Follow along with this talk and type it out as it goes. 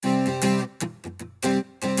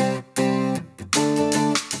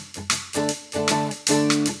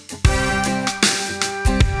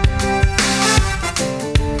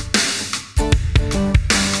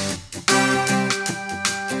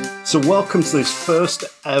So welcome to this first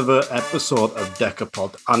ever episode of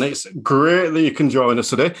Decapod, and it's great that you can join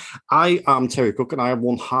us today. I am Terry Cook, and I am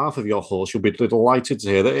one half of your host. You'll be delighted to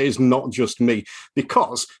hear that it is not just me,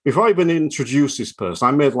 because before I even introduce this person,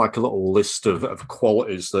 I made like a little list of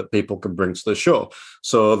qualities that people can bring to the show.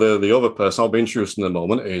 So the other person I'll be introducing in a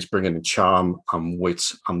moment is bringing in charm and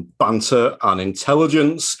wit and banter and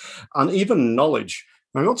intelligence and even knowledge.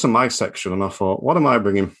 I got to my section and I thought, what am I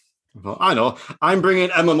bringing? I know. I'm bringing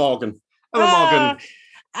Emma Morgan. Morgan.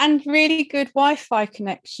 And really good Wi-Fi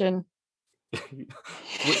connection.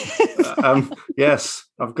 Yes,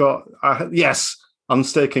 yes, I'm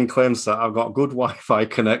staking claims that I've got good Wi-Fi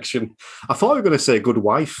connection. I thought you were going to say good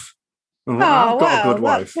wife. I've got a good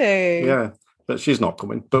wife. Too. Yeah, but she's not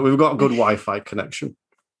coming. But we've got a good Wi-Fi connection.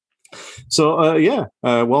 So,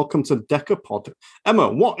 welcome to Decapod. Emma,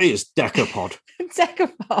 what is Decapod?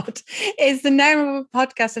 Decapod is the name of a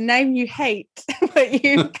podcast, a name you hate, but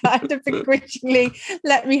you kind of begrudgingly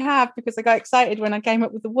let me have because I got excited when I came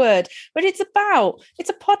up with the word. But it's a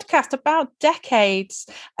podcast about decades.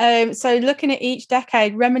 So looking at each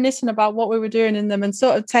decade, reminiscing about what we were doing in them and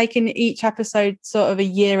sort of taking each episode sort of a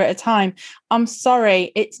year at a time. I'm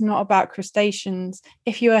sorry, it's not about crustaceans.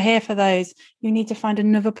 If you are here for those, you need to find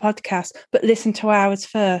another podcast, but listen to ours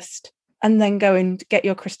first and then go and get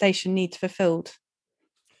your crustacean needs fulfilled.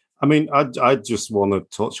 I mean, I just want to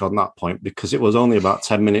touch on that point because it was only about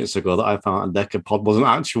 10 minutes ago that I found a decapod was an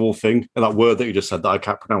actual thing. That word that you just said that I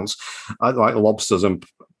can't pronounce. I like lobsters and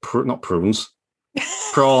not prunes.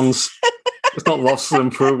 Prawns. It's not lobsters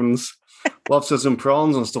and prunes. Lobsters and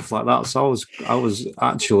prawns and stuff like that. So I was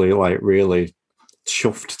actually like really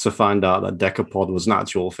chuffed to find out that decapod was an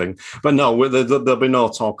actual thing. But no, there'll be no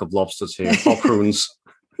talk of lobsters here or prunes.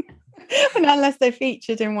 Unless they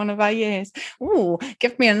featured in one of our years. Oh,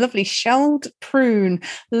 give me a lovely shelled prune.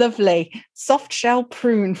 Lovely soft shell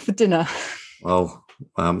prune for dinner. Well,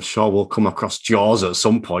 I'm sure we'll come across Jaws at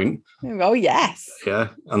some point. Oh, yes. Yeah.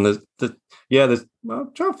 And there's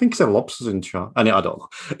I'm trying to think of lobsters in Jaws. I don't know.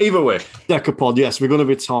 Either way, Decapod, yes, we're going to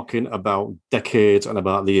be talking about decades and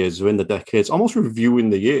about the years within the decades, almost reviewing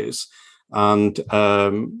the years. And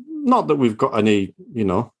not that we've got any,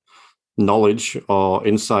 knowledge or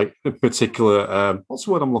insight in particular. What's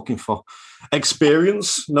the word I'm looking for?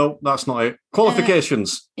 Experience? No, that's not it.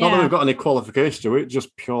 Qualifications. Not that we've got any qualifications to it,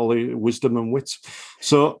 just purely wisdom and wit.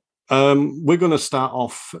 So we're going to start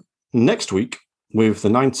off next week with the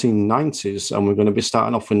 1990s, and we're going to be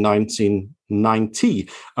starting off with 1990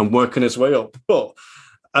 and working its way up. But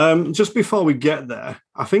just before we get there,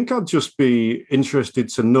 I think I'd just be interested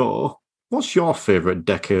to know, what's your favourite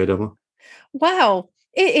decade, Emma? Wow.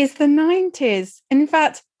 It is the 90s. In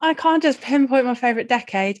fact, I can't just pinpoint my favourite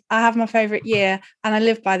decade. I have my favourite year and I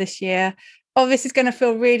live by this year. Oh, this is going to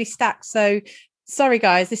feel really stacked. So sorry,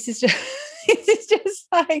 guys. This is just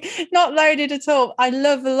like not loaded at all. I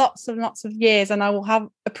love lots of years and I will have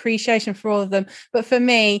appreciation for all of them. But for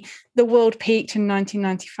me, the world peaked in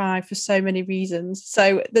 1995 for so many reasons.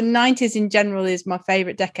 So the 90s in general is my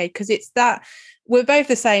favourite decade because it's that we're both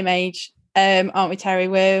the same age. Aren't we, Terry?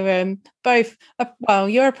 We're both,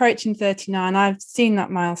 you're approaching 39. I've seen that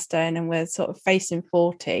milestone and we're sort of facing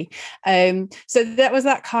 40. So that was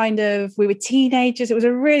that kind of, we were teenagers. It was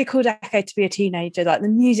a really cool decade to be a teenager. Like the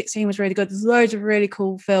music scene was really good. There's loads of really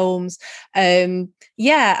cool films. And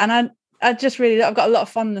I just really, I've got a lot of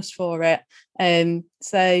fondness for it.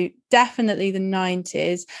 So definitely the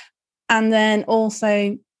 90s. And then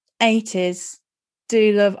also 80s.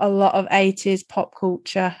 Do love a lot of 80s pop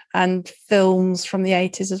culture and films from the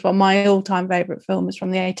 80s as well. My all-time favourite film is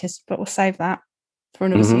from the 80s, but we'll save that for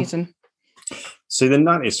another season. See, the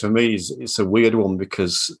 90s for me it's a weird one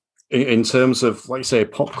because in terms of, like you say,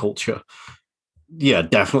 pop culture, yeah,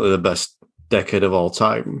 definitely the best decade of all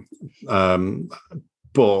time.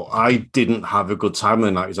 But I didn't have a good time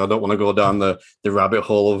in the 90s. I don't want to go down the rabbit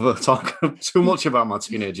hole of talking too much about my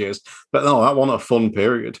teenage years, but no, that wasn't a fun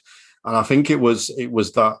period. And I think it was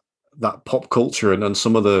that pop culture and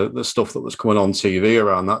some of the stuff that was coming on TV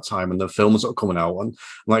around that time and the films that were coming out. And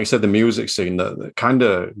like you said, the music scene that kind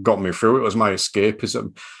of got me through. It was my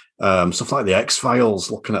escapism. Stuff like the X-Files,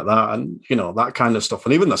 looking at that and, that kind of stuff.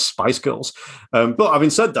 And even the Spice Girls. But having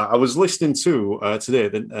said that, I was listening to today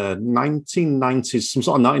the 1990s, some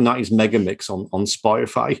sort of 1990s mega mix on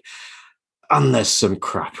Spotify. And there's some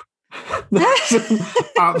crap. There's some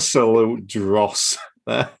absolute dross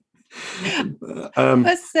there.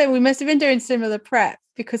 We must have been doing similar prep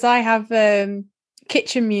because I have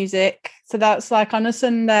kitchen music, so that's like on a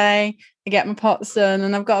Sunday get my pot son,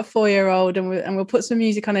 and I've got a 4-year-old, and we'll put some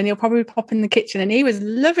music on, and he'll probably pop in the kitchen. And he was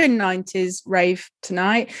loving 90s rave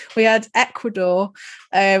tonight. We had Ecuador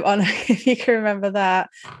on, if you can remember that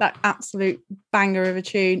absolute banger of a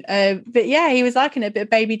tune. But yeah, he was liking it. A bit of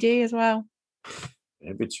Baby D as well.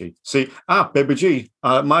 Baby G. See, Baby G.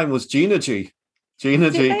 Mine was Gina G.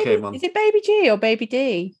 Gina G came on. Is it Baby G or Baby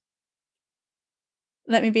D?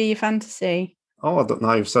 Let Me Be Your Fantasy. Oh, I don't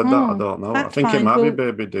know. You've said that. I don't know. I think it might be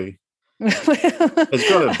Baby D. It's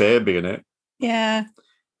got a baby in it. Yeah.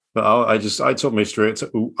 But I took me straight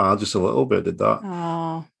to ooh, just a little bit, did that.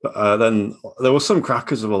 Oh. But then there were some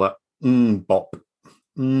crackers that were like, bop.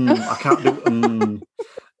 I can't do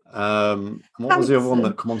what was the other one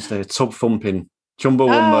that come on stage? Tub Thumping.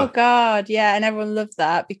 Chumbawamba. Oh God, yeah, and everyone loved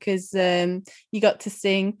that because you got to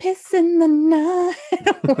sing "Piss in the Night"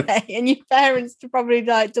 away, and your parents probably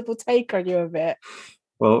like double take on you a bit.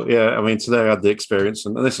 Well, yeah, I mean, today I had the experience,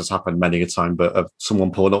 and this has happened many a time, but of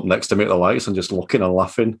someone pulling up next to me at the lights and just looking and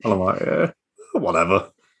laughing, and I'm like, yeah,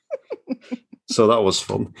 whatever. So that was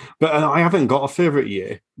fun. But I haven't got a favourite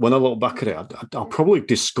year. When I look back at it, I'll probably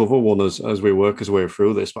discover one as we work our way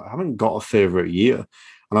through this, but I haven't got a favourite year.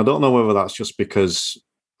 And I don't know whether that's just because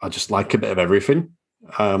I just like a bit of everything.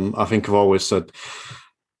 I think I've always said,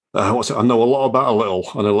 I know a lot about a little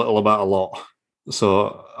and a little about a lot.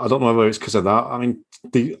 So I don't know whether it's because of that. I mean,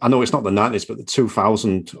 I know it's not the 90s, but the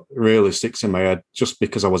 2000 really sticks in my head just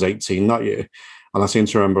because I was 18 that year. And I seem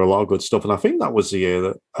to remember a lot of good stuff. And I think that was the year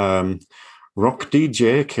that Rock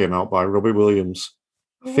DJ came out by Robbie Williams.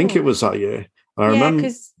 I think it was that year. And I remember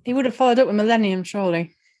because he would have followed up with Millennium,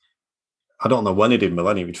 surely. I don't know when he did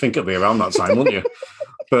Millennium. You'd think it'd be around that time, wouldn't you?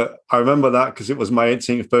 But I remember that because it was my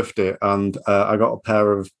 18th birthday, and I got a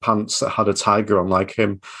pair of pants that had a tiger on like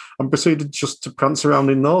him, and proceeded just to prance around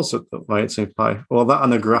in those at my 18th pie. Well, that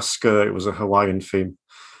and a grass skirt. It was a Hawaiian theme.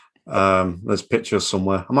 There's pictures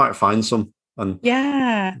somewhere. I might find some and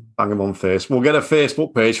bang them on Facebook. We'll get a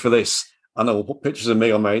Facebook page for this. I know we'll put pictures of me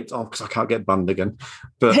on my because I can't get banned again.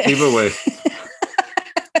 But either way.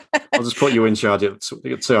 I'll just put you in charge of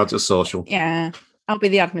social. Yeah, I'll be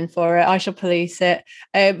the admin for it. I shall police it.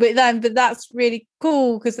 But that's really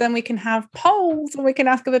cool because then we can have polls and we can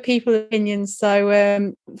ask other people opinions.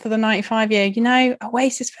 So for the 95 year,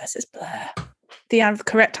 Oasis versus Blur. The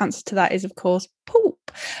correct answer to that is, of course, poop.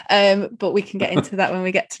 But we can get into that when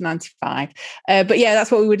we get to 95. But yeah, that's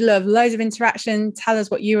what we would love. Loads of interaction. Tell us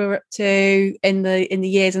what you were up to in the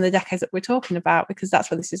years and the decades that we're talking about, because that's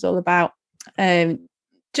what this is all about.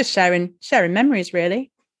 Just sharing memories, really.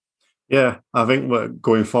 Yeah, I think we're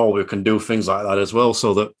going forward, we can do things like that as well,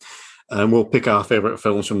 so that we'll pick our favourite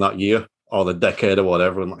films from that year or the decade or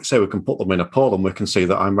whatever, and like I say, we can put them in a poll and we can see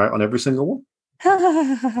that I'm right on every single one.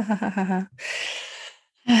 I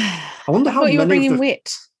wonder how you were bringing wit.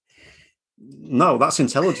 No, that's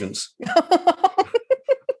intelligence.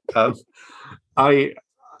 I'm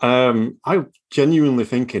genuinely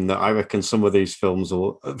thinking that I reckon some of these films,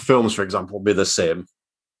 for example, will be the same.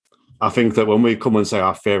 I think that when we come and say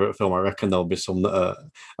our favourite film, I reckon there'll be some that are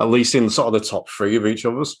at least in sort of the top 3 of each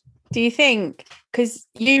of us. Do you think? Because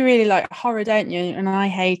you really like horror, don't you? And I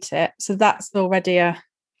hate it. So that's already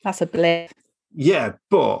that's a blip. Yeah,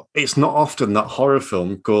 but it's not often that horror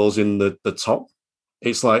film goes in the top.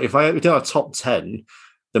 It's like if I did a top 10,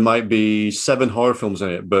 there might be 7 horror films in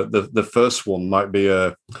it, but the first one might be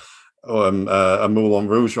a Moulin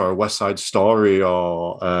Rouge or a West Side Story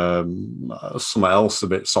or something else a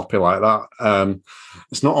bit soppy like that.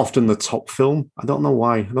 It's not often the top film. I don't know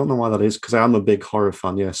why. I don't know why that is, because I am a big horror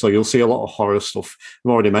fan. Yeah, so you'll see a lot of horror stuff.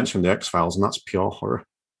 I've already mentioned the X-Files, and that's pure horror.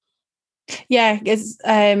 Yeah, because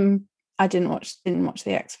I didn't watch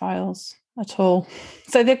the X-Files at all.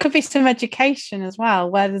 So there could be some education as well,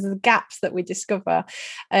 where there's the gaps that we discover.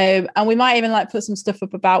 And we might even put some stuff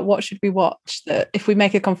up about what should we watch, that if we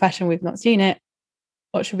make a confession we've not seen it,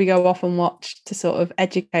 what should we go off and watch to sort of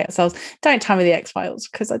educate ourselves? Don't tell me the X-Files,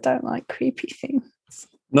 because I don't like creepy things.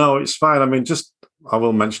 No, it's fine. I mean, I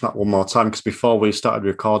will mention that one more time, because before we started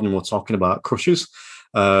recording, we were talking about crushes.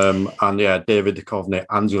 And yeah, David Duchovny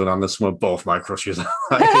and Gillian Anderson were both my crushes at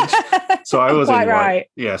that age. So I was in right.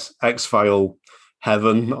 Yes, X-File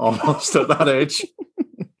heaven almost at that age.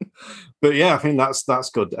 But yeah, I think that's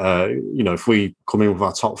good. If we come in with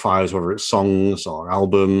our top 5s, whether it's songs or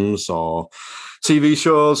albums or TV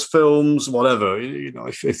shows, films, whatever,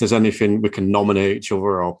 if there's anything we can nominate each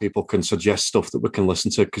other, or people can suggest stuff that we can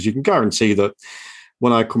listen to, because you can guarantee that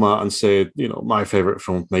when I come out and say, my favourite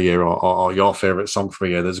film from the year or your favourite song from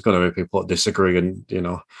the year, there's going to be people that disagree and,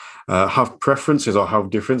 have preferences or have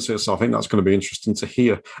differences. So I think that's going to be interesting to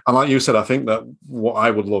hear. And like you said, I think that what I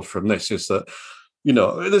would love from this is that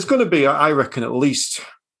there's going to be, I reckon, at least,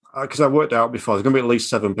 because I worked out before, there's going to be at least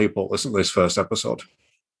 7 people listen to this first episode.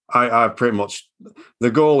 I pretty much,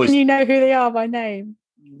 the goal is... And you know who they are by name?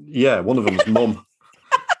 Yeah, one of them is Mum.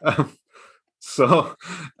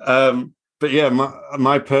 But yeah,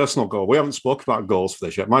 my personal goal, we haven't spoken about goals for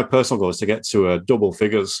this yet. My personal goal is to get to double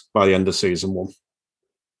figures by the end of season 1.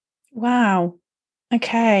 Wow.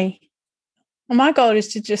 Okay. Well, my goal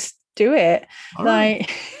is to just do it. All right.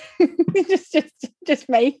 just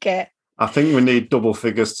make it. I think we need double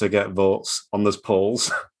figures to get votes on those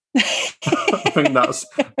polls. I think that's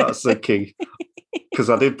the key. Because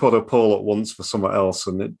I did put a poll at once for somewhere else,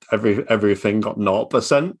 and everything got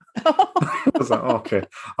 0%. I was like, okay,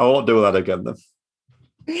 I won't do that again then.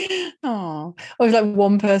 Oh, it was like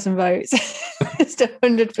one person votes. It's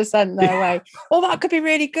 100% their way. Well, that could be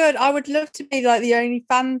really good. I would love to be like the only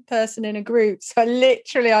fan person in a group. So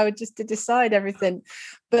I would just decide everything.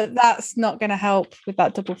 But that's not going to help with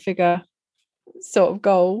that double figure sort of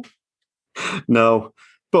goal. No,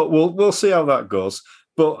 but we'll see how that goes.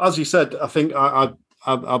 But as you said, I think I'd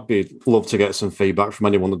love to get some feedback from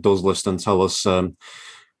anyone that does listen and tell us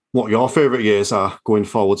what your favourite years are going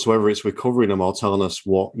forward. So whether it's recovering them or telling us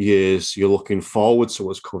what years you're looking forward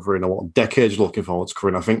to us covering or what decades you're looking forward to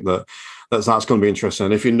covering, I think that's going to be interesting.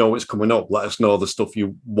 And if you know it's coming up, let us know the stuff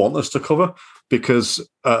you want us to cover, because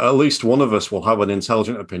at least one of us will have an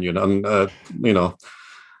intelligent opinion, and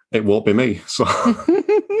it won't be me. So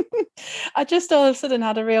I just all of a sudden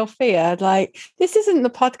had a real fear. Like, this isn't the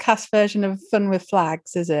podcast version of Fun with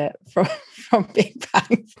Flags, is it? From Big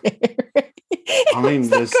Bang Theory. I mean,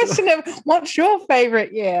 the question of what's your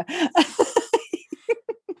favourite year?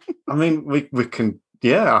 I mean, we can.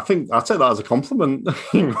 Yeah, I think I'd take that as a compliment.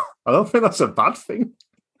 I don't think that's a bad thing.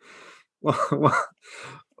 Right,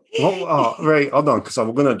 hold on, because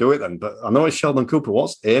I'm going to do it then. But I know it's Sheldon Cooper.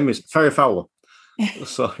 What's Amy's? Ferry Fowler.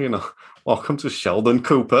 So, welcome to Sheldon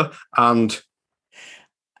Cooper and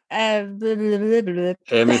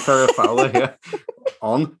Amy Ferry Fowler here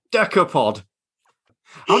on Decapod.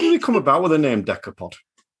 How did we come about with the name Decapod?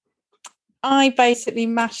 I basically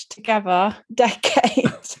mashed together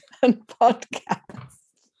decades and podcasts.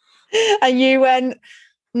 And you went,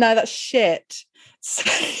 no, that's shit. So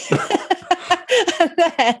and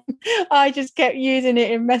then I just kept using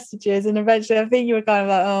it in messages, and eventually I think you were kind of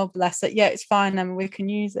like, oh, bless it. Yeah, it's fine, and we can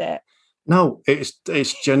use it. No, it's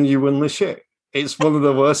genuinely shit. It's one of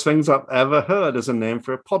the worst things I've ever heard as a name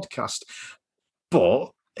for a podcast.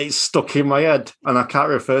 But it's stuck in my head, and I can't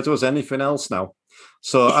refer to it as anything else now.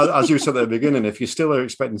 So as you said at the beginning, if you still are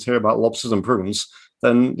expecting to hear about lobsters and prunes,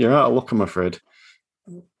 then you're out of luck, I'm afraid.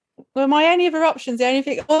 Well, my only other options, the only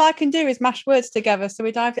thing, all I can do is mash words together. So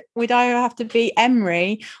we'd either have to be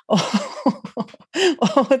Emery or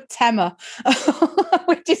Temmer,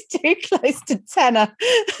 which is too close to tenor.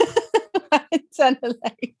 Tenor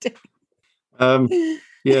lady.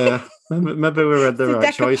 Yeah, maybe we read the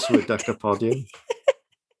right choice with Decapod. Yeah.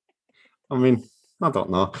 I mean, I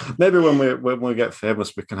don't know. Maybe when we get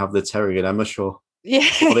famous, we can have the Terry and Emma show. Yeah.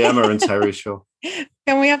 Or the Emma and Terry show.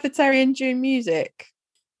 Can we have the Terry and June music?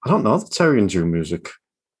 I don't know the Terry and June music.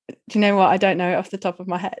 Do you know what? I don't know it off the top of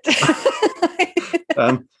my head.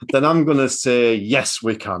 Then I'm going to say, yes,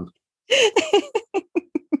 we can.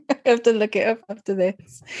 I have to look it up after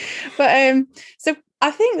this. But so I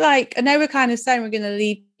think, like, I know we're kind of saying we're going to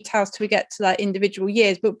leave details till we get to like individual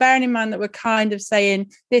years, but bearing in mind that we're kind of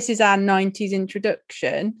saying this is our 90s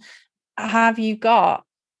introduction, have you got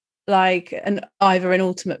like either an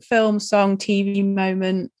ultimate film, song, TV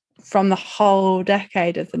moment from the whole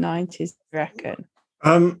decade of the 90s, I reckon?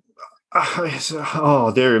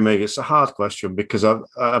 Dearie me, it's a hard question because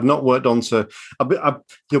I've not worked on to.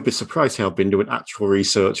 You'll be surprised how I've been doing actual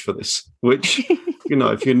research for this, which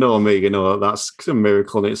if you know me, that's a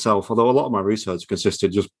miracle in itself. Although a lot of my research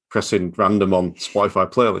consisted just pressing random on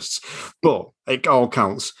Spotify playlists, but it all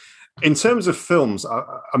counts. In terms of films,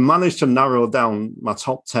 I managed to narrow down my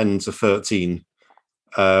top 10 to 13.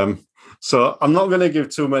 So I'm not going to give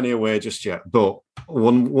too many away just yet, but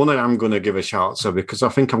one I am going to give a shout to because I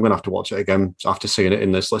think I'm going to have to watch it again after seeing it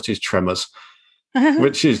in this list is Tremors,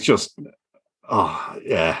 which is just,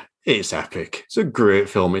 it's epic. It's a great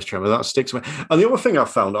film, it's Tremors. That sticks with me. And the other thing I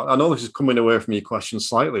found out, I know this is coming away from your question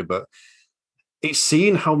slightly, but it's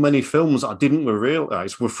seeing how many films I didn't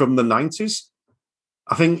realise were from the 90s.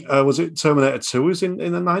 I think, was it Terminator 2 was in the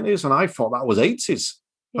 90s? And I thought that was 80s.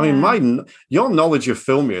 Yeah. I mean, your knowledge of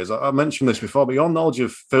film years, I mentioned this before, but your knowledge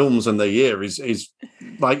of films and their year is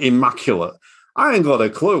like immaculate. I ain't got a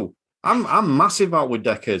clue. I'm massive out with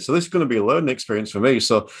decades, so this is going to be a learning experience for me.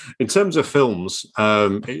 So, in terms of films,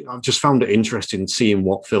 I've just found it interesting seeing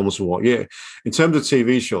what films were what year. In terms of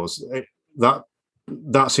TV shows,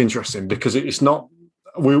 that's interesting because it's not.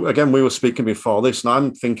 We were speaking before this, and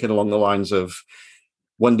I'm thinking along the lines of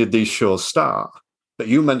when did these shows start? But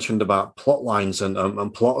you mentioned about plot lines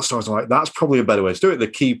and plot stories. Like that's probably a better way to do it. The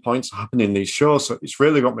key points happen in these shows. So it's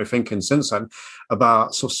really got me thinking since then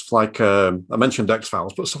about stuff like I mentioned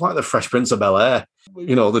X-Files, but stuff like the Fresh Prince of Bel-Air.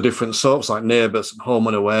 You know, the different soaps like Neighbours and Home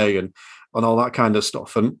and Away and all that kind of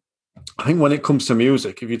stuff. And I think when it comes to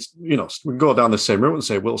music, if we go down the same route and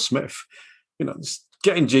say Will Smith, just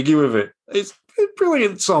getting jiggy with it. It's a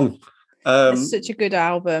brilliant song. It's such a good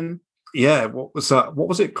album. Yeah, what was that? What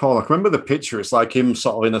was it called? I can remember the picture. It's like him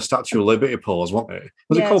sort of in a Statue of Liberty pose, wasn't it?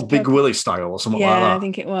 Was it called Big Willie style or something like that? Yeah, I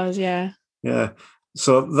think it was, yeah. Yeah.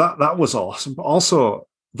 So that was awesome. But also,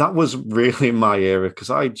 that was really my era because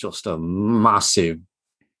I just a massive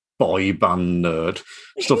boy band nerd.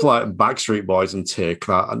 Stuff like Backstreet Boys and Take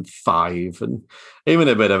That and Five and even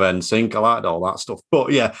a bit of NSYNC. I liked all that stuff.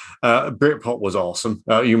 But yeah, Britpop was awesome.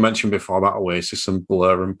 You mentioned before about Oasis and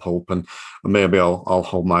Blur and Pulp, and maybe I'll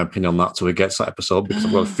hold my opinion on that till we get to that episode because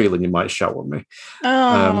I've got a feeling you might shout at me.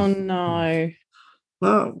 Oh no.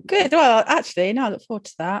 No. Good. Well, actually, no, I look forward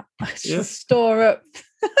to that. I just store up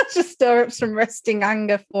some resting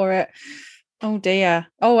anger for it. Oh dear.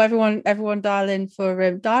 Oh, everyone dial in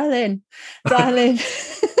for dial in.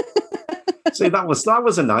 See, that was a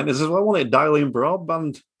 90s as well. I wanted dial-in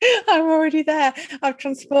broadband. I'm already there. I've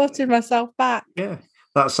transported myself back. Yeah.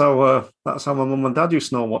 That's how my mum and dad used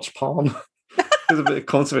to know and watch porn. It's a bit of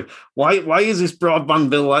concept. Why is this broadband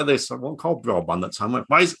bill like this? I won't call broadband at the time.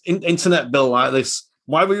 Why is internet bill like this?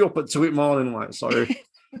 Why were you up at 2 a.m? Like, sorry.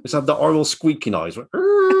 It's had the oral squeaky noise. When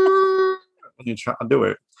you try to do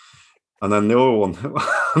it. And then the other one,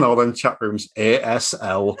 and all them chat rooms,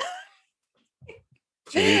 ASL.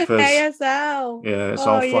 Jeepers. ASL. Yeah, it's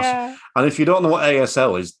all flash. Yeah. And if you don't know what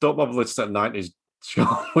ASL is, don't bother listening to 90s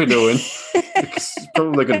show we're doing. It's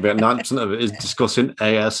probably going to be 90% of it is discussing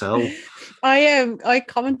ASL. I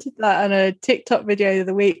commented that on a TikTok video the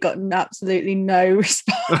other week, gotten absolutely no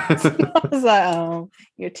response. I was like, oh,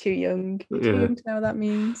 you're too young. You're too young to know what that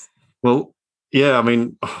means. Well, yeah, I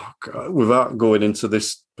mean, without going into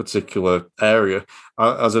this particular area,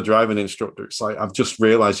 as a driving instructor, it's like I've just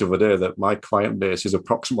realised the other day that my client base is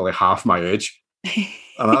approximately half my age,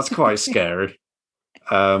 and that's quite scary.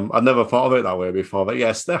 I'd never thought of it that way before, but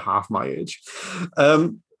yes, they're half my age.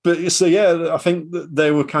 But so yeah, I think that they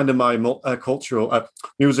were kind of my cultural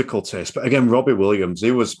musical taste. But again, Robbie Williams,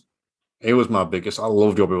 he was my biggest. I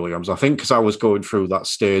loved Robbie Williams. I think because I was going through that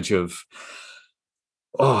stage of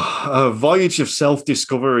a voyage of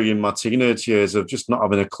self-discovery in my teenage years of just not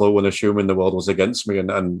having a clue and assuming the world was against me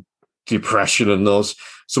and depression and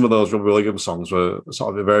some of those Robbie Williams songs were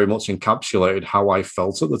sort of very much encapsulated how I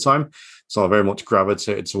felt at the time. So I very much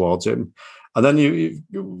gravitated towards him. And then you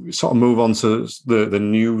sort of move on to the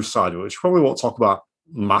new side of it, which probably won't talk about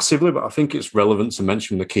massively, but I think it's relevant to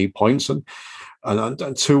mention the key points and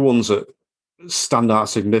two ones that stand out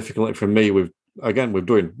significantly for me with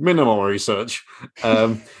doing minimal research,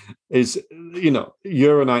 is,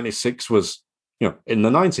 Euro 96 was, in the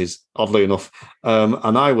 90s, oddly enough.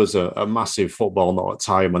 And I was a massive football nut at the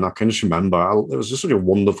time. And I can just remember it was just such a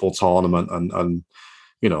wonderful tournament. And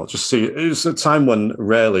just see, it was a time when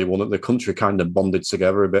rarely one of the country kind of bonded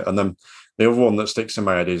together a bit. And then the other one that sticks in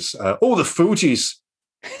my head is, the Fugees.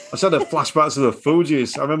 I said a flashback to the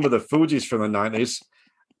Fugees. I remember the Fugees from the 90s.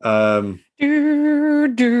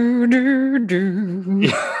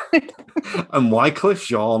 And Wycliffe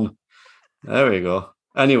Jean. There we go.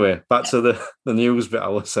 Anyway, back to the news bit I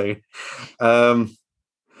was saying. So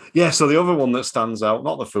the other one that stands out,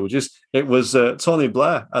 not the Fugees, it was Tony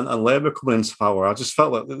Blair and Labour coming into power. I just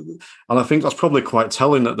felt like, and I think that's probably quite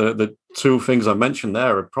telling that the two things I mentioned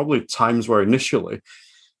there are probably times where initially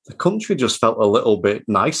the country just felt a little bit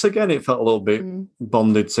nice again. It felt a little bit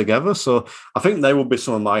bonded together. So I think they would be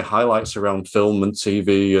some of my highlights around film and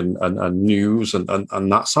TV and news and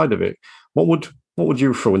that side of it. What would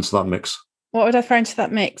you throw into that mix? What would I throw into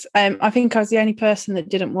that mix? I think I was the only person that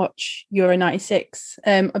didn't watch Euro 96.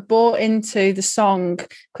 I bought into the song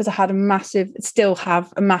because I had still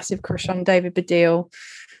have a massive crush on David Baddiel.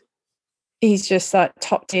 He's just like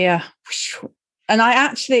top tier. And I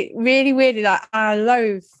actually really, really I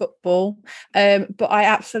loathe football, but I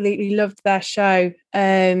absolutely loved their show.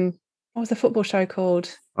 What was the football show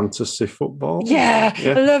called? fantasy football. Yeah,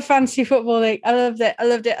 I love fantasy football league. I loved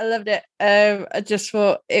it. I just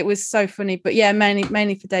thought it was so funny. But yeah,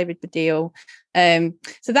 mainly for David Baddiel.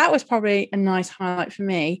 So that was probably a nice highlight for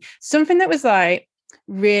me. Something that was like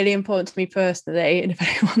really important to me personally, and if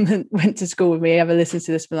anyone that went to school with me ever listens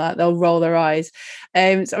to this, they'll roll their eyes. So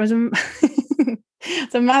I was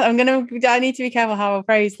I need to be careful how I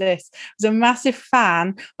phrase this. I was a massive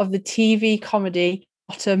fan of the TV comedy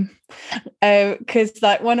Bottom, because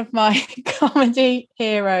like one of my comedy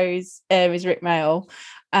heroes is Rick Mayall,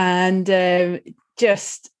 and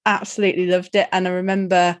just absolutely loved it. And I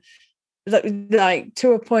remember like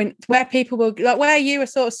to a point where people were like, where you were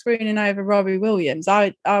sort of swooning over Robbie Williams,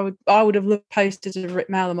 I would have loved posters of Rick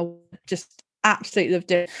Mayall, and I just absolutely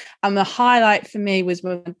loved it. And the highlight for me was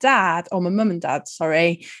when my mum and dad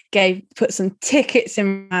put some tickets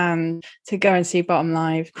in my hand to go and see Bottom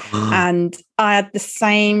live. And I had the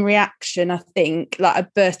same reaction. I think like I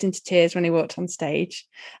burst into tears when he walked on stage,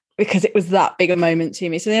 because it was that big a moment to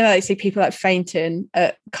me. So I see people like fainting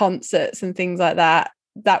at concerts and things like that.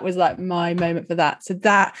 That was like my moment for that. So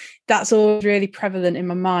that's all really prevalent in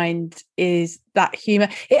my mind, is that humor.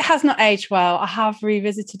 It has not aged well. I have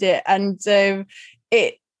revisited it, and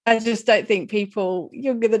I just don't think people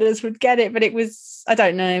younger than us would get it, but it was, I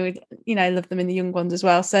don't know, love them in the young ones as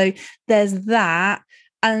well. So there's that.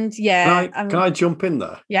 And yeah. Can I jump in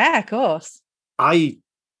there? Yeah, of course. I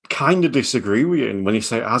kind of disagree with you when you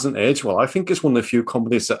say it hasn't aged well. I think it's one of the few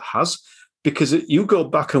comedies that has. Because you go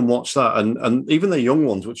back and watch that, and even the young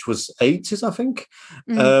ones, which was 80s, I think,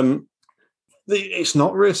 it's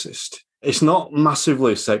not racist. It's not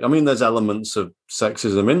massively sexist. I mean, there's elements of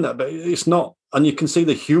sexism in that, but it's not, and you can see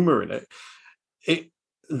the humour in it.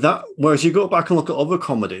 Whereas you go back and look at other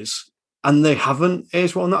comedies, and they haven't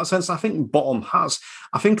aged well in that sense. I think Bottom has.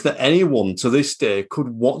 I think that anyone to this day could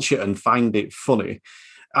watch it and find it funny.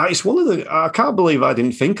 It's one of I can't believe I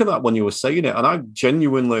didn't think of that when you were saying it, and I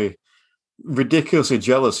genuinely ridiculously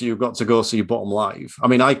jealous you got to go see Bottom live. I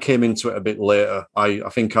mean, I came into it a bit later. I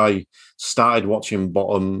think I started watching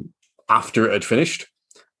Bottom after it had finished.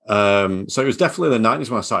 So it was definitely the 90s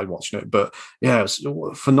when I started watching it. But yeah, it's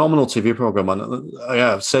a phenomenal TV program. And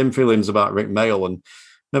yeah, same feelings about Rick Mayall. And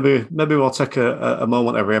maybe we'll take a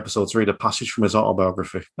moment every episode to read a passage from his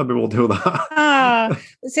autobiography. Maybe we'll do that.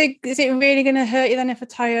 So is it really going to hurt you then if I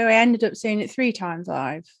tell you I ended up seeing it 3 times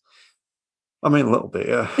live? I mean, a little bit,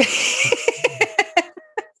 yeah.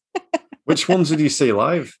 Which ones did you see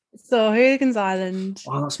live? So Hooligans Island.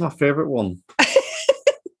 Oh, that's my favourite one.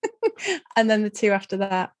 And then the 2 after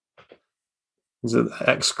that. Was it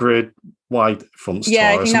X-Grade Wide Fronts?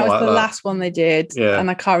 Yeah, I think that was the last one they did. Yeah. And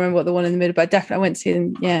I can't remember what the one in the middle, but I definitely went to see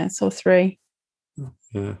them. Yeah, saw 3.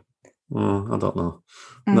 Yeah. Oh, I don't know.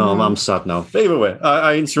 No, I'm sad now. But either way,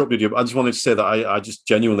 I interrupted you, but I just wanted to say that I just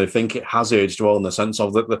genuinely think it has aged well in the sense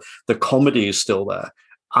of that the comedy is still there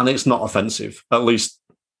and it's not offensive. At least,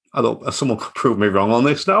 someone could prove me wrong on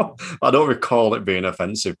this now. I don't recall it being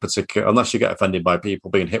offensive, particularly, unless you get offended by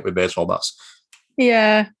people being hit with baseball bats.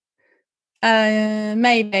 Yeah.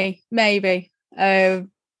 Maybe. I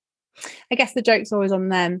guess the joke's always on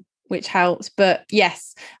them, which helps. But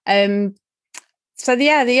yes. So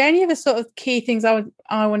yeah, the only other sort of key things I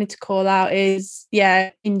wanted to call out is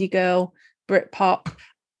indie girl, Britpop.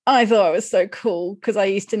 I thought it was so cool because I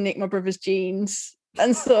used to nick my brother's jeans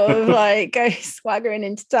and sort of like go swaggering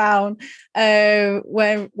into town,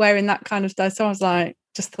 wearing that kind of stuff. So I was like,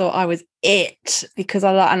 just thought I was it because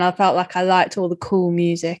I felt like I liked all the cool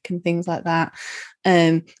music and things like that.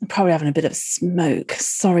 I'm probably having a bit of smoke.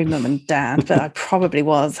 Sorry, mum and dad, but I probably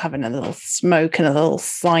was having a little smoke and a little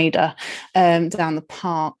cider down the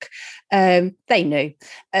park. They knew,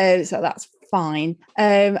 so that's fine.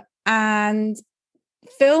 And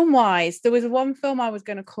film-wise, there was one film I was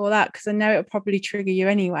going to call out because I know it'll probably trigger you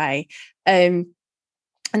anyway, and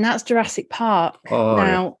that's Jurassic Park. Oh,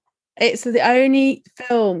 now, it's the only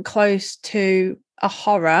film close to a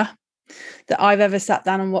horror that I've ever sat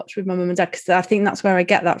down and watched with my mum and dad, because I think that's where I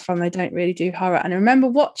get that from. They don't really do horror. And I remember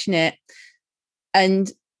watching it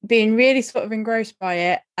and being really sort of engrossed by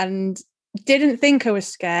it and didn't think I was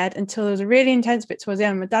scared until there was a really intense bit towards the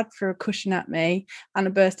end. My dad threw a cushion at me and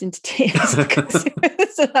I burst into tears.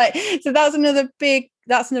 So that's another big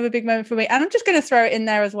moment for me. And I'm just going to throw it in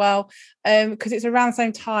there as well, because it's around the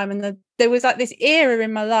same time. And there was like this era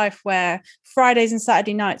in my life where Fridays and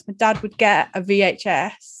Saturday nights, my dad would get a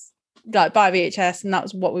VHS, like buy VHS, and that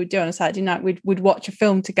was what we would do on a Saturday night. We'd watch a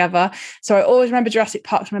film together. So I always remember Jurassic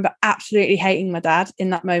Park. I remember absolutely hating my dad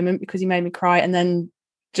in that moment because he made me cry and then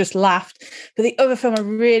just laughed. But the other film I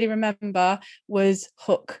really remember was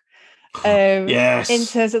Hook. In Yes.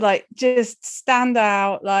 terms of like just stand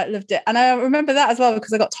out, like loved it. And I remember that as well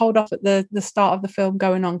because I got told off at the start of the film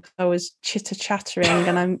going on because I was chattering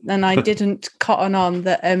and I didn't cotton on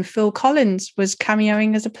that Phil Collins was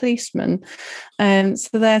cameoing as a policeman. So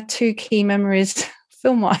they're two key memories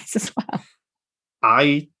film-wise as well.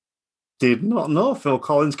 I did not know Phil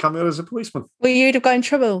Collins cameo as a policeman. Well, you'd have got in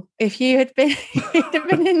trouble if you had been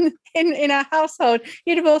in our household.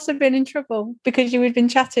 You'd have also been in trouble because you had been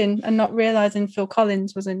chatting and not realizing Phil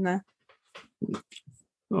Collins was in there.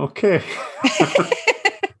 Okay.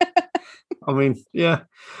 I mean, yeah,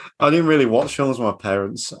 I didn't really watch films with my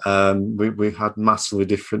parents. We had massively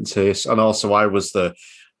different tastes, and also I was the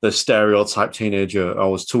stereotype teenager. I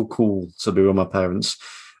was too cool to be with my parents.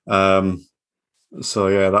 So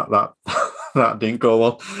yeah, that that didn't go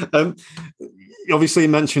well. Obviously, you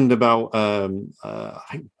mentioned about I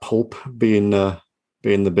think pulp being the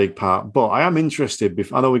big part, but I am interested.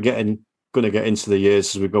 I know we're going to get into the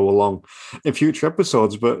years as we go along in future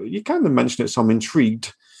episodes, but you kind of mentioned it, so I'm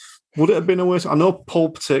intrigued. Would it have been Oasis? I know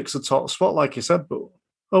pulp takes the top spot, like you said, but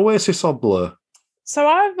Oasis or Blur? So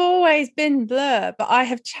I've always been Blur, but I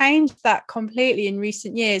have changed that completely in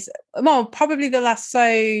recent years. Well, probably the last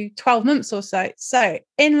 12 months or so. So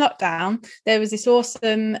in lockdown, there was this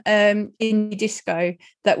awesome indie disco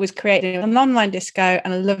that was created, an online disco,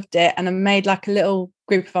 and I loved it. And I made like a little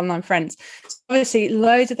group of online friends. So obviously,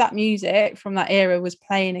 loads of that music from that era was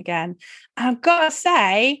playing again. And I've got to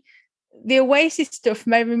say, the Oasis stuff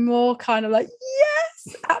made me more kind of like,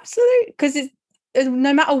 yes, absolutely. Because it's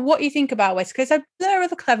no matter what you think about Oasis, because there are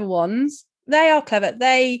the clever ones. They are clever.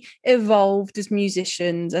 They evolved as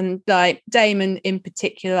musicians, and like Damon in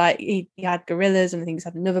particular, like he had Gorillaz, and I think he's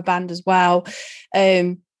had another band as well.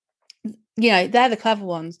 They're the clever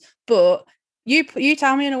ones. But you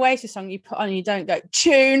tell me an Oasis song you put on, and you don't go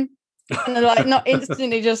tune, and they're like not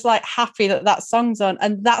instantly just like happy that song's on,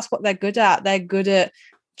 and that's what they're good at. They're good at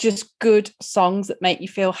just good songs that make you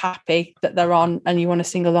feel happy that they're on, and you want to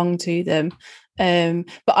sing along to them. But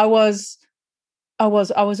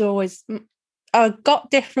I got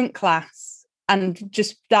different class, and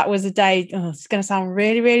just that was a day. It's going to sound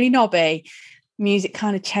really, really knobby. Music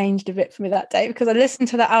kind of changed a bit for me that day because I listened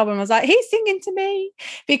to that album. I was like, he's singing to me,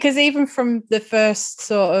 because even from the first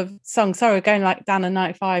sort of song, sorry, we're going like down a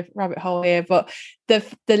 95 rabbit hole here, but the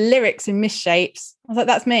lyrics in Misshapes, I was like,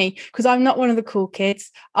 that's me, because I'm not one of the cool kids.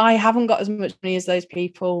 I haven't got as much money as those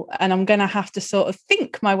people, and I'm going to have to sort of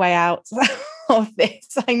think my way out of this.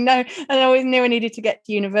 I know, and I always knew I needed to get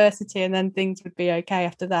to university, and then things would be okay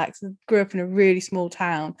after that, because I grew up in a really small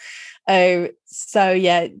town. So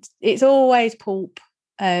yeah, it's always pulp,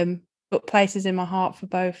 but places in my heart for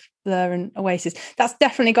both Blur and Oasis. That's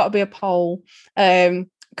definitely got to be a poll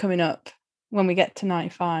coming up when we get to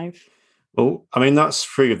 95. Well, I mean, that's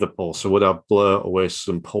three of the polls. So we'd have Blur, Oasis,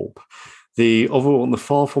 and Pulp. The other one, the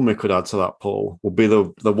fourth one we could add to that poll would be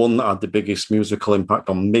the one that had the biggest musical impact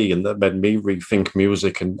on me and that made me rethink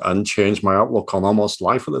music and change my outlook on almost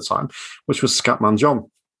life at the time, which was Scatman John.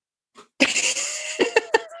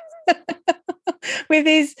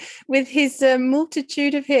 with his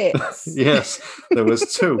multitude of hits. Yes, there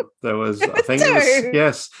was two. There was, I think,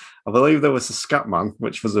 I believe there was the Scatman,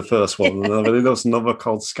 which was the first one, and I believe there was another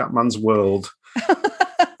called Scatman's World,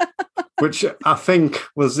 which I think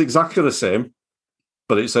was exactly the same,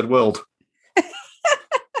 but it said world.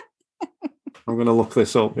 I'm going to look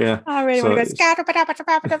this up, yeah. I really want to go,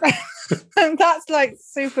 that's like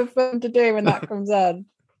super fun to do when that comes on.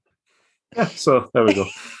 Yeah, so there we go.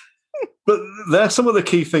 But there's some of the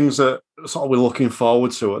key things that sort of we're looking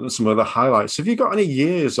forward to and some of the highlights. Have you got any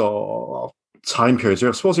years or time periods,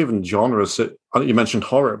 I suppose even genres, that, I think you mentioned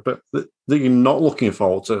horror, but that you're not looking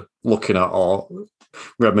forward to looking at or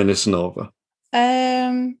reminiscing over?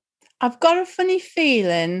 I've got a funny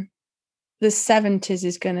feeling the 70s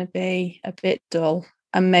is going to be a bit dull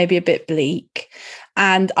and maybe a bit bleak.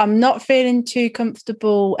 And I'm not feeling too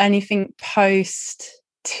comfortable anything post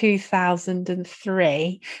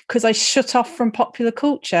 2003 because I shut off from popular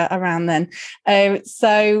culture around then.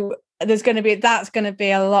 So that's going to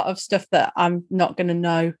be a lot of stuff that I'm not going to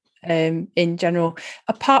know in general,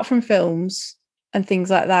 apart from films and things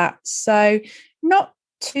like that. So not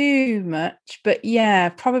too much, but yeah,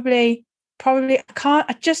 probably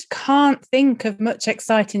I just can't think of much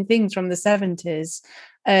exciting things from the 70s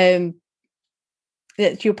that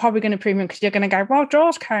you're probably going to premium, because you're going to go, well,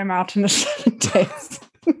 Jaws came out in the 70s.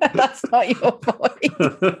 That's not your voice.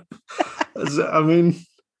 I mean,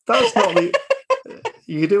 that's not the...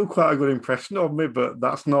 You do quite a good impression of me, but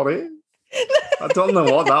that's not it. I don't know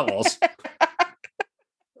what that was.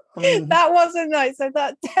 I mean, That wasn't nice. So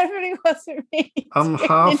that definitely wasn't me. I'm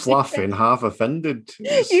half laughing, half offended.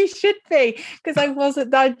 You should be, because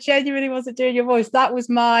I genuinely wasn't doing your voice. That was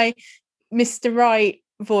my Mr. Right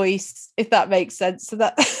voice, if that makes sense. So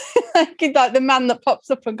that like the man that pops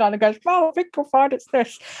up and kind of goes, "Oh, I think you'll find it's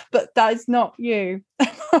this," but that is not you.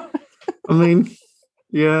 I mean,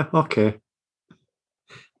 yeah, okay.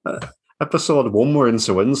 Episode 1, we're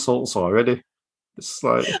into insults already. It's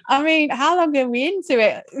like, I mean, how long are we into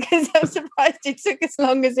it? Because I'm surprised it took as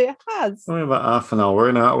long as it has. only about half an hour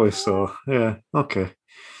in, aren't we? So, yeah, okay.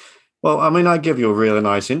 Well, I mean, I give you a really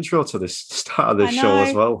nice intro to this start of this show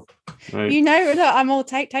as well. Right. You know, look, I'm all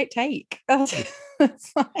take. That's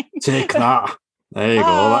fine. Take that. There you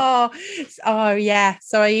go. Oh, yeah.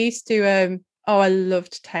 So I used to, I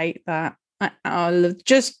loved Take That. I loved,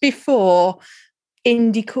 just before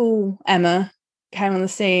Indie Cool Emma came on the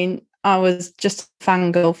scene, I was just a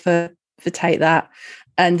fangirl for Take That.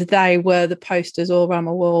 And they were the posters all around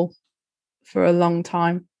my wall for a long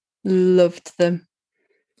time. Loved them.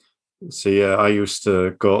 So, yeah, I used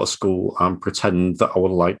to go to school and pretend that I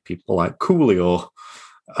would like people like Coolio.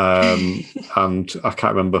 And I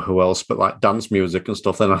can't remember who else, but like dance music and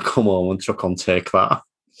stuff. Then I come home and chuck on Take That.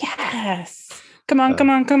 Yes. Come on,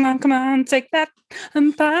 take that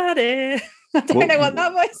and party. I don't know what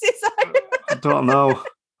that voice is. I don't know.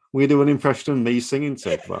 We do an impression of me singing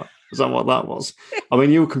Take That. Is that what that was? I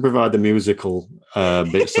mean, you can provide the musical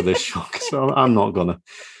bits of this show, so I'm not gonna.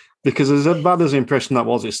 Because as bad as the impression that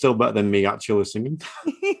was, it's still better than me actually singing.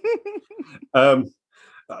 The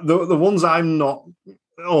ones I'm not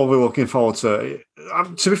overly looking forward to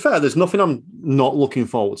be fair, there's nothing I'm not looking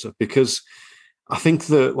forward to, because I think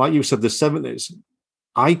that, like you said, the 70s,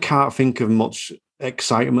 I can't think of much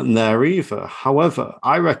excitement there either. However,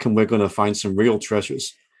 I reckon we're going to find some real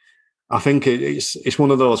treasures. I think it's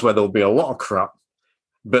one of those where there'll be a lot of crap,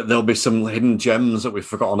 but there'll be some hidden gems that we've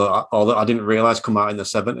forgotten or that I didn't realise come out in the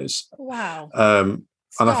 70s. Wow. And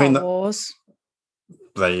I think that Wars.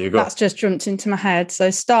 There you go. That's just jumped into my head.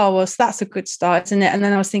 So Star Wars, that's a good start, isn't it? And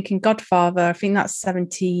then I was thinking Godfather, I think that's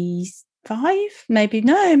 75, maybe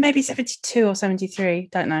 72 or 73,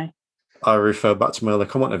 don't know. I refer back to my earlier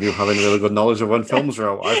comment of you having really good knowledge of when films were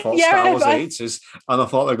out. I thought Star was 80s and I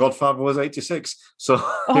thought The Godfather was 86. So, no.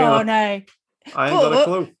 I ain't got a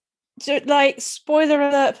clue. Like, spoiler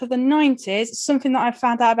alert for the 90s, something that I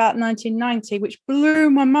found out about 1990, which blew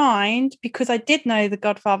my mind, because I did know The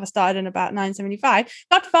Godfather started in about 1975.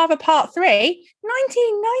 Godfather Part 3,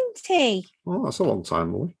 1990. Oh, that's a long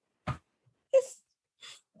time away.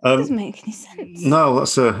 It doesn't make any sense. No,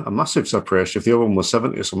 that's a massive separation. If the other one was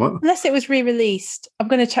 70 or something. Unless it was re-released. I'm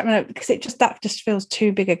going to check my note, because that just feels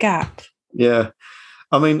too big a gap. Yeah.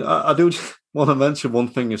 I mean, I do want to mention one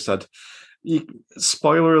thing you said.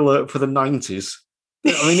 Spoiler alert for the 90s.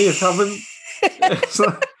 I mean, you haven't.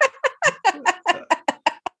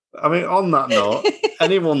 I mean, on that note,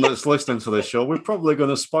 anyone that's listening to this show, we're probably going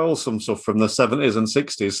to spoil some stuff from the 70s and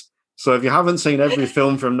 60s. So if you haven't seen every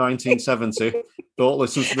film from 1970, don't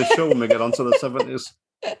listen to the show when we get onto the 70s.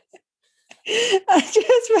 I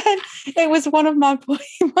just read it was one of my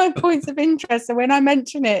points of interest. So when I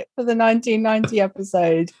mention it for the 1990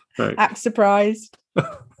 episode, right. Act surprised.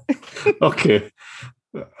 Okay.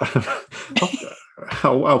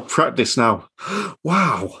 I'll practice now.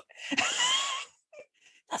 Wow.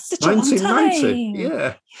 That's such 1990.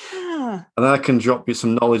 Yeah. And I can drop you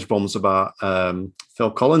some knowledge bombs about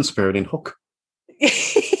Phil Collins appearing in Hook.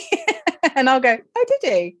 And I'll go, oh,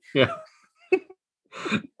 did he? Yeah.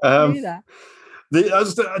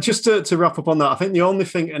 Just to wrap up on that, I think the only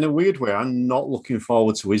thing, in a weird way, I'm not looking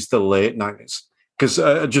forward to is the late 90s. Because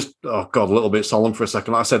a little bit solemn for a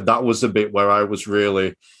second. Like I said, that was the bit where I was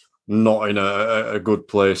really not in a good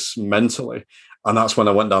place mentally. And that's when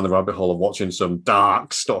I went down the rabbit hole of watching some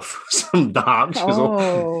dark stuff, some dark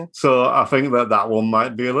chisel. So I think that one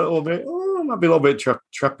might be a little bit,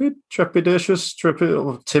 trepidatious,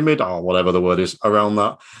 timid, or whatever the word is around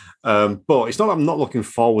that. But it's not that I'm not looking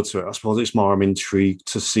forward to it. I suppose it's more I'm intrigued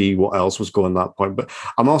to see what else was going at that point. But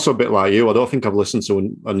I'm also a bit like you. I don't think I've listened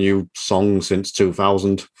to a new song since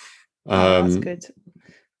 2000. That's good.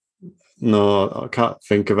 No, I can't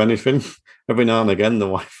think of anything. Every now and again, the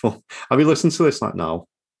wife will. Have you listened to this like now?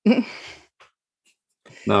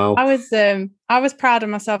 No. I was proud of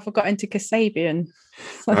myself. I got into Kasabian.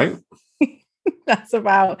 So right. That's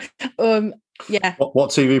about yeah. What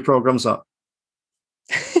TV program's that?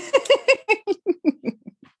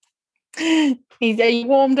 He's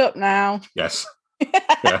warmed up now. Yes.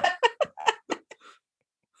 Yeah.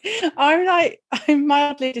 I'm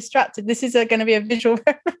mildly distracted. This is going to be a visual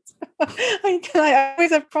reference. I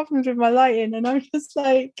always have problems with my lighting, and I'm just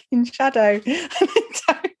like in shadow. And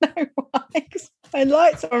I don't know why. 'Cause my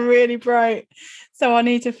lights are really bright, so I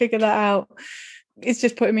need to figure that out. It's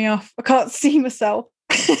just putting me off. I can't see myself.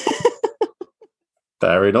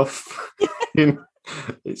 Fair enough.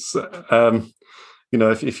 It's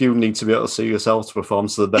if you need to be able to see yourself to perform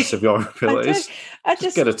to the best of your abilities, I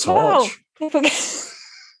just get a torch.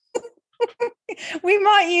 We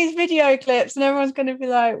might use video clips, and everyone's going to be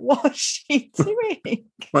like, "What's she doing?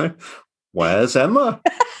 Where's Emma?"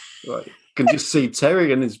 Like, you can just see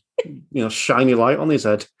Terry and his shiny light on his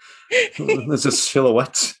head. There's a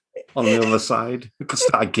silhouette on the other side. We could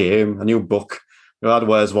start a game, a new book. You had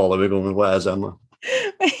Where's Wallaby and Where's Emma?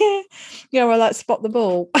 Yeah, we're like Spot the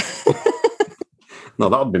Ball. No,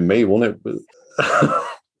 that would be me, wouldn't it?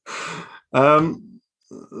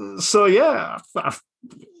 So yeah,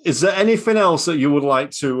 is there anything else that you would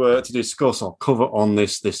like to discuss or cover on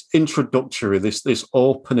this introductory, this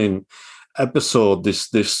opening episode,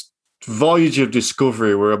 this voyage of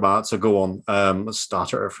discovery we're about to go on? Star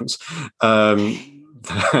Trek reference.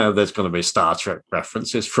 There's going to be Star Trek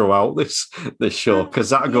references throughout this show, because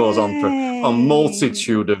that goes on for a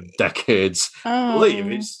multitude of decades. I believe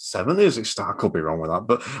it's 70s. I could be wrong with that,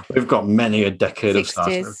 but we've got many a decade 60s. Of Star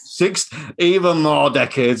Trek. Even more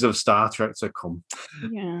decades of Star Trek to come.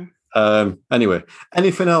 Yeah. Anyway,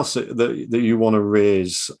 anything else that you want to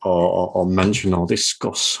raise or mention or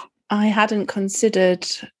discuss? I hadn't considered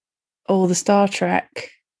all the Star Trek.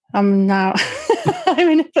 I'm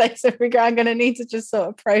in a place of regret. I'm going to need to just sort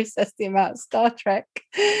of process the amount of Star Trek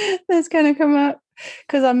that's going to come up,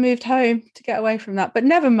 because I moved home to get away from that. But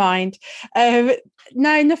never mind. No,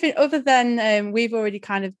 nothing other than we've already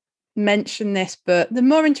kind of mentioned this, but the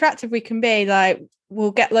more interactive we can be, like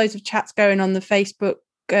we'll get loads of chats going on the Facebook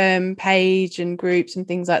page and groups and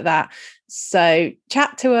things like that. So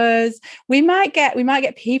chat to us. We might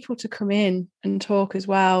get people to come in and talk as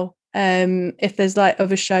well. If there's like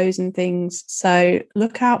other shows and things, so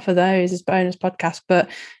look out for those as bonus podcasts. But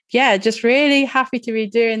yeah, just really happy to be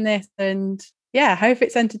doing this, and yeah, hope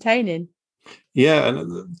it's entertaining. Yeah,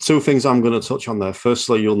 and two things I'm going to touch on there.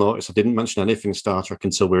 Firstly, you'll notice I didn't mention anything Star Trek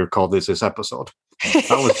until we recorded this episode.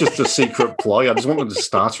 That was just a secret ploy. I just wanted a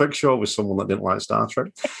Star Trek show with someone that didn't like Star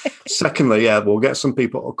Trek. Secondly, yeah, we'll get some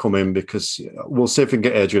people to come in, because we'll see if we can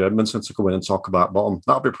get Adrian Edmondson to come in and talk about Bottom.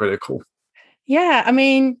 That'll be pretty cool. Yeah, I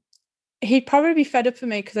mean, he'd probably be fed up with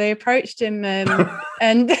me, because I approached him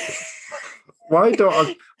and why don't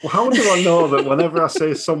I? How do I know that whenever I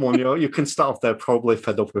say someone, you can start off, they're probably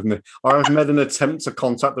fed up with me, or I've made an attempt to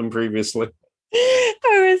contact them previously?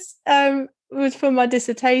 It was for my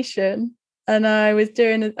dissertation, and I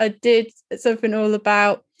did something all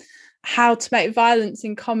about how to make violence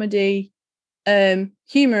in comedy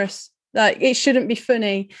humorous. Like, it shouldn't be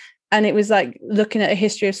funny, and it was like looking at a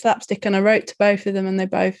history of slapstick, and I wrote to both of them, and they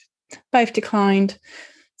both declined.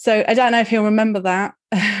 So I don't know if he'll remember that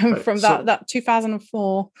from that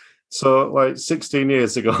 2004. So like 16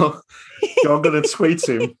 years ago, you're going to tweet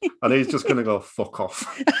him, and he's just going to go, fuck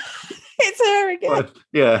off. It's her again.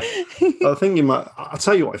 Yeah. I think you might. I'll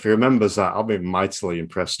tell you what, if he remembers that, I'll be mightily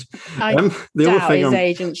impressed. I doubt his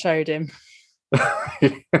agent showed him.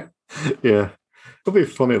 Yeah. It'll be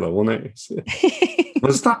funny though, won't it?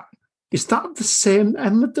 Is that the same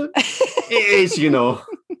Emma? It is,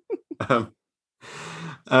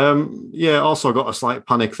 Yeah, also got a slight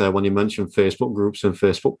panic there when you mentioned Facebook groups and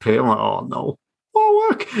Facebook page. I'm like, oh no,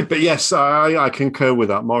 won't work. But yes, I concur with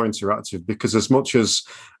that. More interactive, because as much as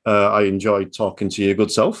I enjoyed talking to your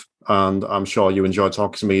good self, and I'm sure you enjoy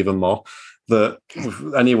talking to me even more, that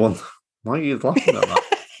anyone, why are you laughing at that?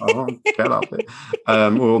 I don't get that bit.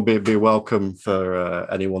 Will be welcome for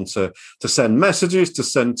anyone to send messages, to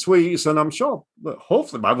send tweets, and I'm sure that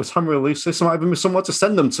hopefully by the time we release this, there might even be someone to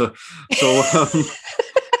send them to. So,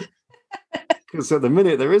 because at the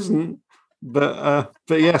minute there isn't. But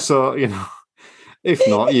yeah, so if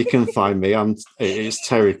not, you can find me. It's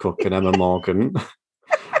Terry Cook and Emma Morgan.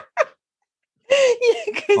 Yeah,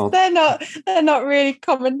 because they're not really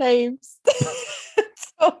common names.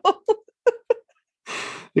 So.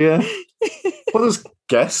 Yeah. Well, just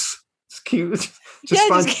guess. Just keep.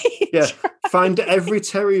 Find every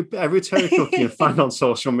Terry Cook you find on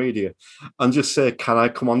social media, and just say, "Can I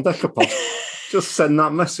come on Decapod?" Just send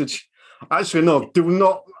that message. Actually, no. Do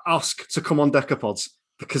not ask to come on Decapods,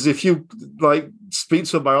 because if you speak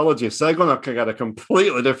to a biologist, they're going to get a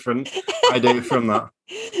completely different idea from that.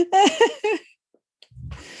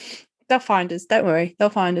 They'll find us. Don't worry. They'll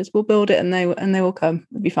find us. We'll build it, and they will come.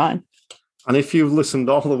 It'll be fine. And if you've listened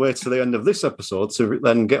all the way to the end of this episode to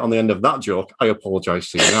then get on the end of that joke, I apologise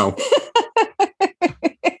to you now.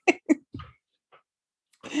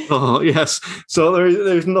 Oh, yes. So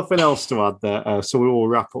there's nothing else to add there. So we will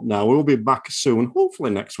wrap up now. We will be back soon,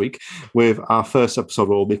 hopefully next week, with our first episode.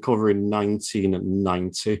 We'll be covering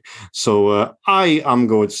 1990. So I am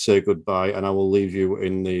going to say goodbye, and I will leave you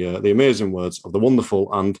in the amazing words of the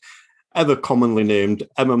wonderful and ever commonly named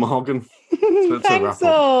Emma Morgan. Thanks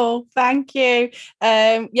all. Thank you.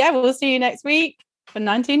 We'll see you next week for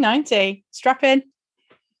 1990. Strap in.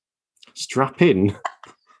 Strap in?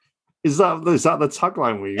 Is that the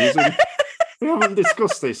tagline we're using? We haven't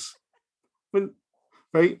discussed this.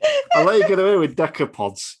 Right? I'll let you get away with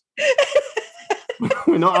decapods.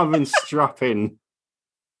 We're not having strap in.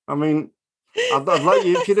 I mean, I'd like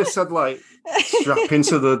you if you'd have said like strap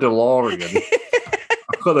into the DeLorean.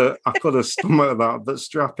 I could have stomached that, but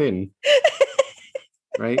strap in.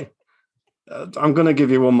 Right? I'm going to give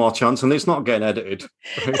you one more chance, and it's not getting edited.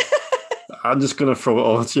 Right? I'm just going to throw it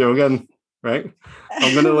over to you again. Right?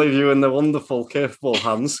 I'm going to leave you in the wonderful,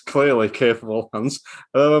 clearly capable hands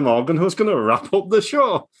of Emma Morgan, who's going to wrap up the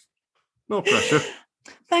show. No pressure.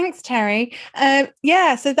 Thanks, Terry. So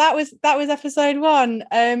that was episode 1.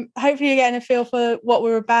 Hopefully you're getting a feel for what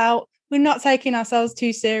we're about. We're not taking ourselves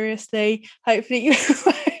too seriously. Hopefully you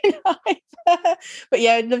but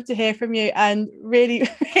yeah, I'd love to hear from you, and really,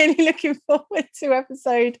 really looking forward to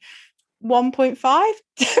episode 1.5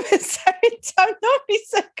 episodes. I'm not really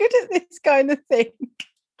so good at this kind of thing.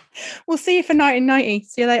 We'll see you for 1990.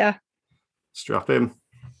 See you later. Strap in.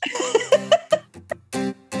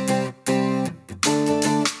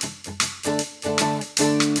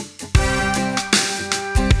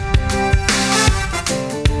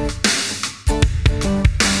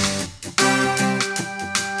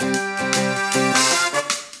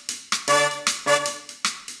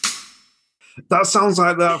 That sounds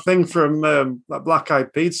like that thing from that Black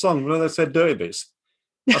Eyed Peas song when they said dirty bits.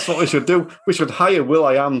 That's what we should do. We should hire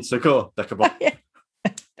will.i.am to go, Decabot.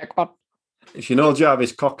 Decabot. If you know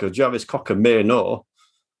Jarvis Cocker may know.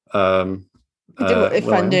 If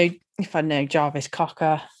I knew Jarvis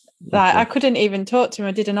Cocker, like, I couldn't even talk to him.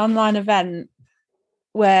 I did an online event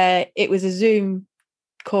where it was a Zoom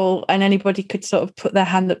call and anybody could sort of put their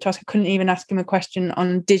hand up to us. I couldn't even ask him a question on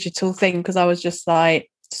a digital thing because I was just like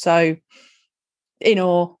so in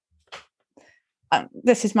awe.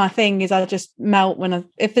 This is my thing, is I just melt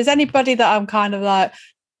if there's anybody that I'm kind of like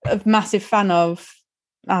a massive fan of,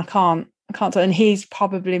 I can't talk, and he's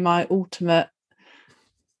probably my ultimate.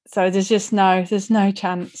 So there's no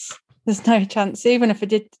chance. There's no chance. Even if I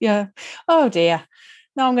did, oh dear.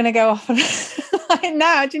 Now I'm going to go off like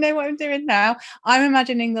now. Do you know what I'm doing now? I'm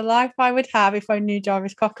imagining the life I would have if I knew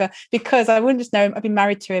Jarvis Cocker, because I wouldn't just know him. I'd be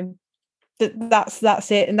married to him. That's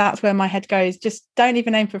it, and that's where my head goes. Just don't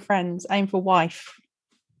even aim for friends, aim for wife.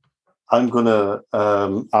 I'm gonna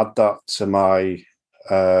add that to my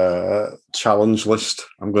challenge list.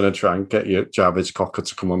 I'm gonna try and get you Jarvis Cocker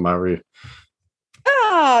to come and marry you.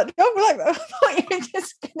 I thought you were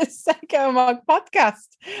just gonna say go on my podcast.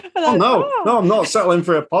 No, I'm not settling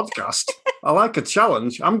for a podcast. I like a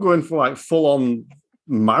challenge. I'm going for like full on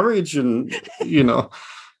marriage and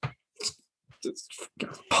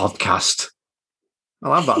podcast.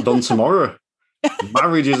 I'll have that done tomorrow.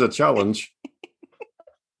 Marriage is a challenge.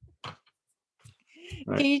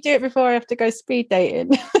 Right. Can you do it before I have to go speed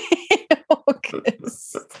dating in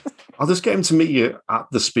August? I'll just get him to meet you at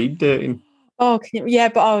the speed dating. Oh,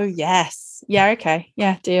 yes. Yeah, okay.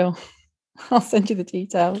 Yeah, deal. I'll send you the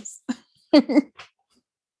details.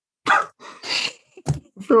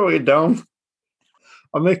 Throw it down.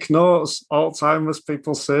 I make notes all the time as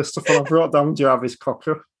people say stuff, and I brought down Jarvis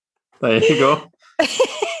Cocker. There you go.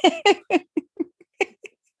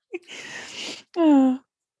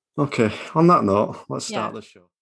 Okay, on that note, let's start the show.